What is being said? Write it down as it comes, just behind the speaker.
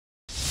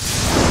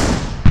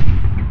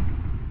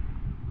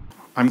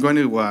I'm going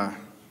to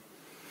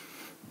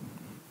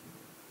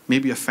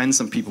maybe offend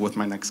some people with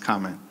my next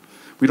comment.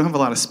 We don't have a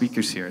lot of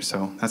speakers here,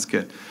 so that's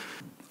good.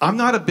 I'm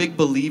not a big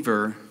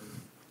believer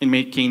in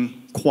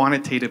making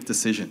quantitative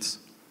decisions.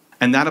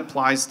 And that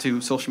applies to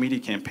social media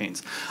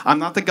campaigns. I'm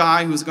not the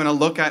guy who's going to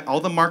look at all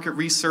the market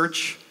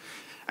research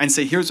and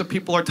say, here's what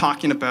people are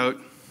talking about,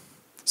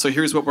 so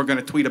here's what we're going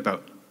to tweet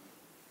about.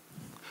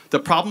 The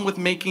problem with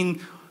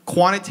making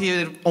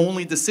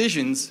quantitative-only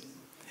decisions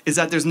is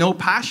that there's no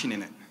passion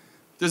in it.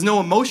 There's no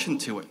emotion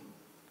to it.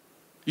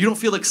 You don't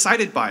feel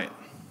excited by it.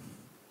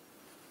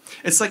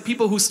 It's like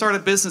people who start a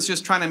business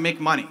just trying to make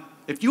money.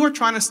 If you are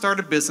trying to start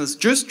a business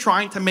just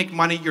trying to make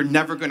money, you're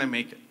never going to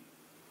make it.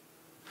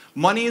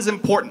 Money is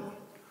important.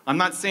 I'm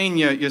not saying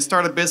you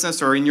start a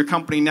business or in your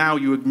company now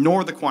you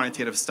ignore the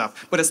quantitative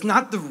stuff, but it's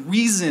not the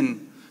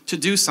reason to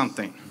do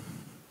something.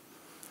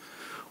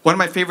 One of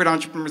my favorite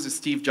entrepreneurs is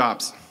Steve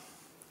Jobs.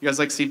 You guys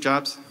like Steve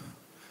Jobs?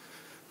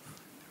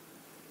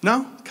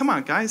 No? Come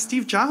on, guys.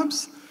 Steve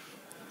Jobs?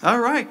 All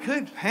right,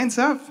 good. Hands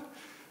up.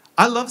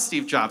 I love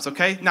Steve Jobs,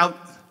 okay? Now,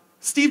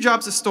 Steve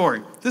Jobs'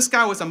 story. This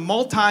guy was a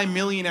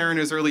multi-millionaire in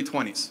his early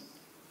 20s.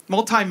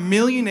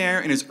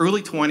 Multi-millionaire in his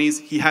early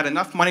 20s. He had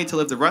enough money to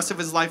live the rest of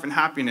his life in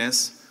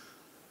happiness.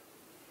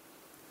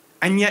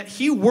 And yet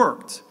he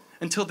worked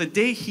until the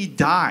day he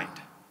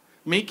died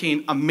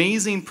making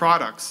amazing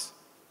products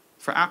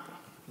for Apple.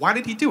 Why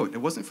did he do it? It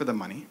wasn't for the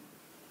money.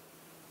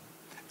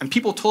 And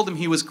people told him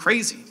he was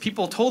crazy.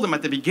 People told him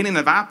at the beginning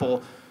of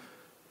Apple,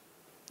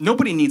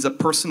 nobody needs a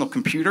personal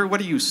computer. What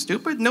are you,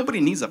 stupid? Nobody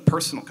needs a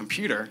personal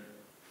computer.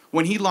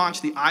 When he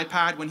launched the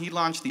iPad, when he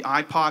launched the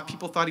iPod,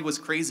 people thought he was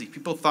crazy.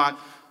 People thought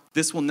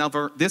this will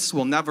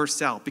never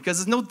sell because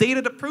there's no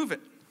data to prove it.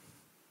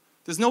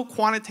 There's no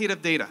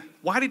quantitative data.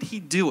 Why did he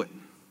do it?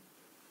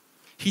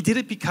 He did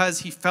it because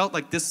he felt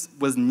like this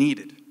was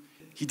needed.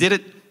 He did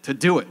it to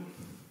do it.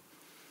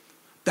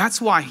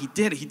 That's why he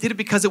did it. He did it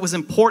because it was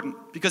important,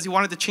 because he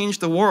wanted to change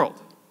the world.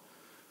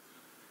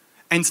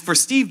 And for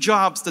Steve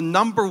Jobs, the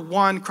number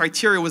one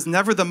criteria was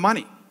never the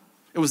money.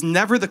 It was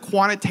never the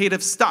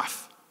quantitative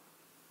stuff.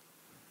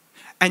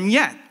 And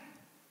yet,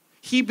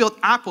 he built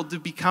Apple to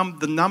become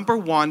the number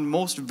one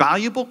most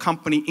valuable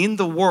company in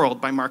the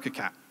world by market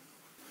cap.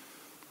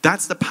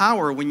 That's the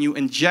power when you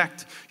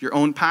inject your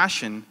own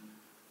passion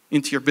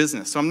into your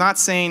business. So I'm not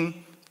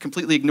saying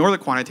completely ignore the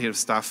quantitative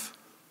stuff,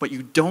 but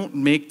you don't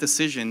make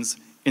decisions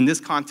in this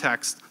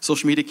context,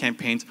 social media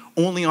campaigns,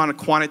 only on a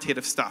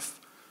quantitative stuff.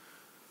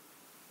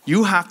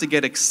 You have to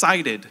get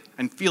excited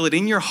and feel it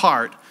in your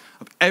heart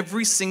of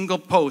every single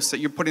post that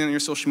you're putting on your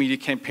social media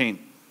campaign.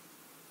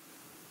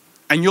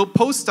 And you'll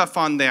post stuff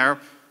on there,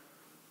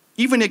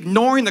 even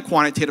ignoring the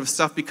quantitative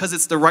stuff because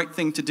it's the right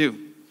thing to do.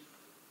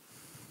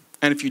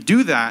 And if you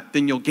do that,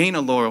 then you'll gain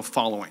a loyal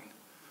following.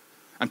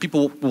 And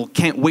people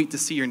can't wait to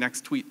see your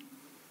next tweet.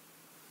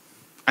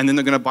 And then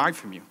they're going to buy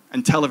from you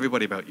and tell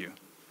everybody about you.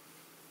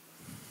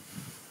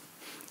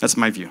 That's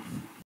my view.